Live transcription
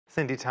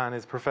Xiuchun Tian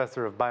is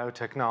professor of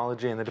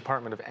biotechnology in the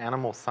Department of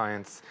Animal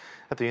Science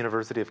at the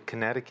University of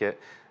Connecticut,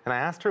 and I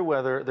asked her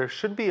whether there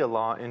should be a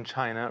law in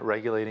China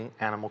regulating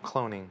animal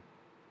cloning.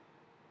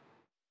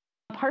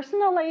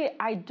 Personally,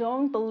 I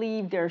don't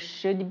believe there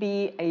should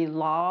be a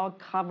law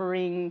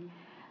covering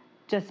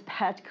just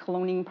pet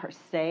cloning per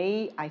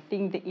se. I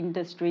think the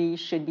industry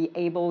should be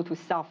able to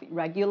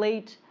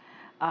self-regulate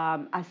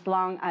as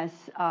long as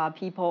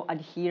people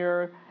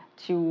adhere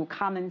to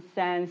common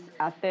sense,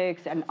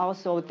 ethics, and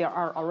also there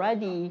are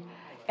already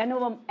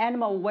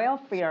animal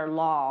welfare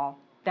law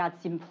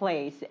that's in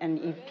place, and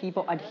if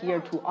people adhere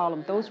to all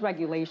of those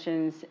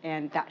regulations,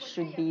 and that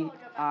should be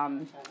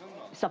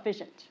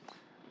sufficient.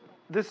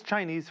 This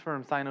Chinese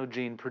firm,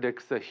 Sinogene,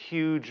 predicts a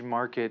huge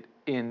market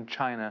in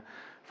China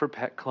for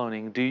pet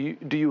cloning.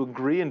 Do you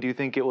agree, and do you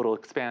think it will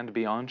expand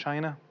beyond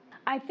China?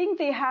 I think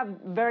they have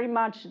very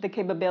much the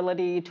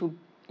capability to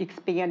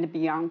expand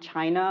beyond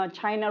China.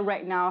 China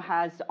right now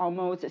has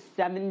almost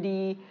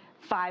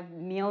 75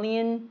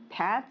 million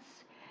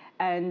pets,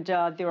 and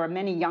there are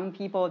many young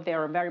people that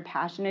are very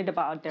passionate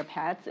about their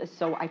pets.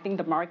 So I think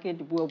the market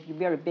will be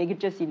very big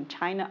just in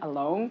China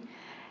alone.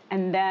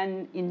 And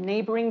then in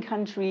neighboring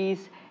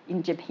countries,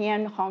 in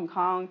Japan, Hong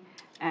Kong,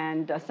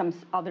 and some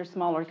other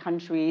smaller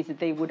countries,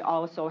 they would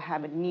also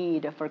have a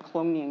need for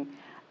cloning.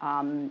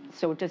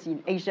 So just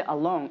in Asia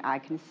alone, I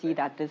can see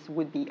that this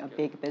would be a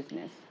big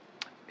business.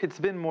 It's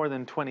been more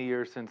than 20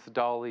 years since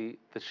Dolly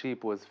the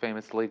sheep was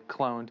famously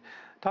cloned.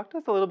 Talk to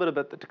us a little bit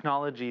about the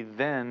technology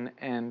then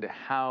and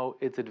how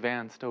it's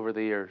advanced over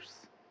the years.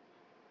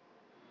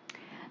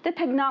 The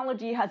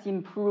technology has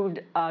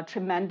improved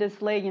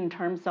tremendously in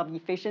terms of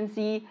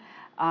efficiency.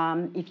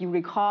 If you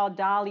recall,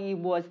 Dolly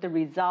was the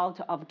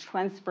result of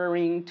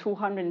transferring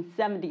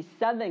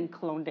 277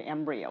 cloned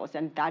embryos,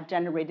 and that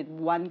generated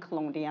one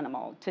cloned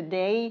animal.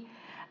 Today,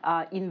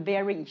 in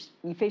very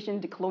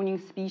efficient cloning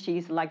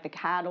species like the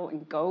cattle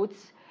and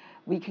goats,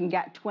 we can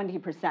get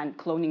 20%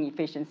 cloning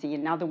efficiency.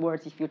 In other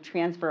words, if you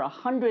transfer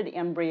 100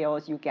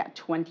 embryos, you get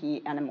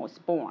 20 animals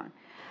born.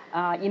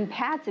 In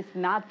pets, it's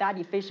not that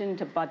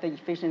efficient, but the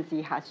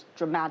efficiency has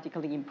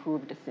dramatically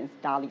improved since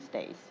Dolly's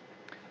days.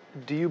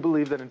 Do you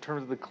believe that in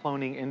terms of the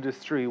cloning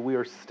industry, we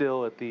are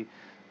still at the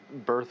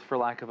birth, for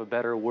lack of a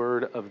better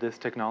word, of this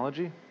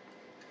technology?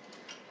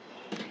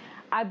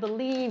 I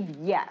believe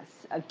yes.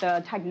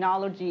 The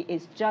technology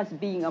is just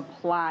being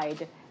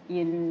applied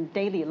in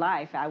daily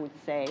life, I would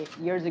say.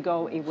 Years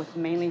ago, it was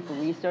mainly for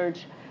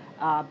research,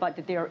 but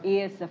there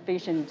is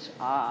sufficient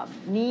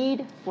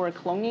need for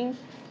cloning,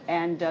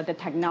 and the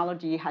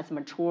technology has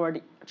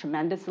matured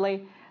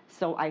tremendously.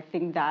 So I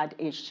think that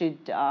it should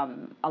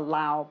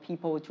allow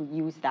people to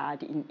use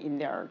that in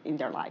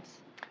their lives.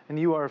 And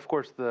you are, of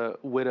course, the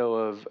widow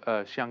of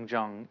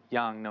Xianzhang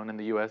Yang, known in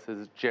the U.S.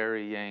 as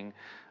Jerry Yang.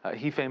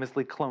 He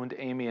famously cloned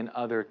Amy and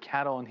other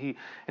cattle, and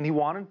he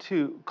wanted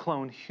to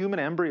clone human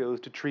embryos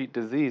to treat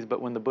disease,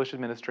 but when the Bush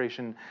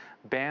administration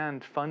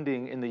banned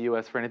funding in the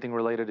U.S. for anything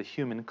related to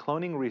human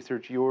cloning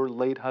research, your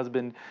late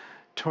husband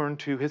turned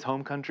to his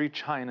home country,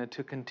 China,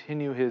 to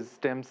continue his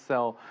stem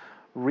cell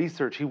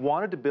research. He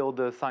wanted to build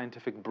a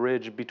scientific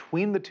bridge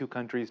between the two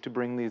countries to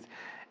bring these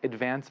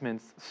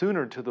advancements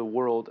sooner to the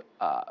world.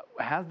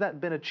 Has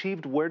that been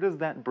achieved? Where does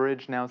that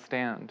bridge now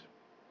stand?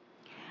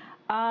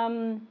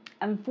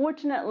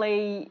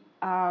 Unfortunately,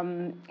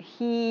 when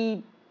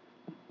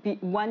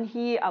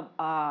he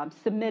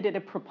submitted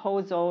a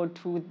proposal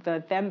to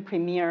the then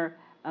premier,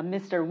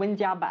 Mr. Wen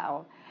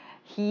Jiabao,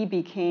 he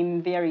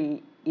became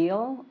very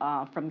ill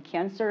from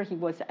cancer. He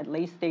was at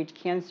late-stage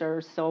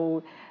cancer,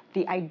 so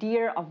the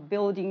idea of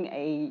building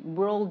a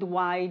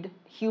worldwide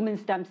human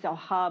stem cell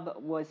hub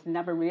was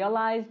never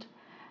realized,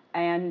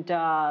 and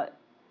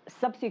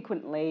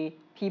subsequently,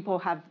 people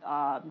have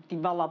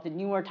developed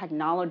newer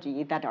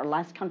technology that are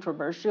less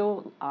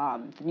controversial.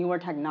 The newer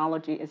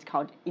technology is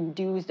called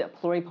induced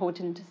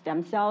pluripotent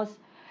stem cells.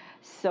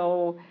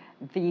 So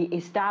the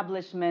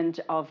establishment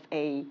of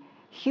a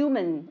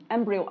human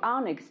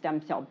embryonic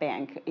stem cell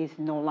bank is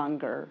no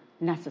longer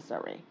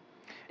necessary.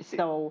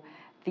 So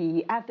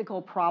the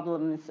ethical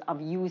problems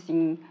of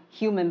using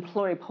human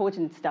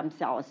pluripotent stem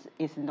cells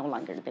is no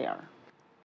longer there.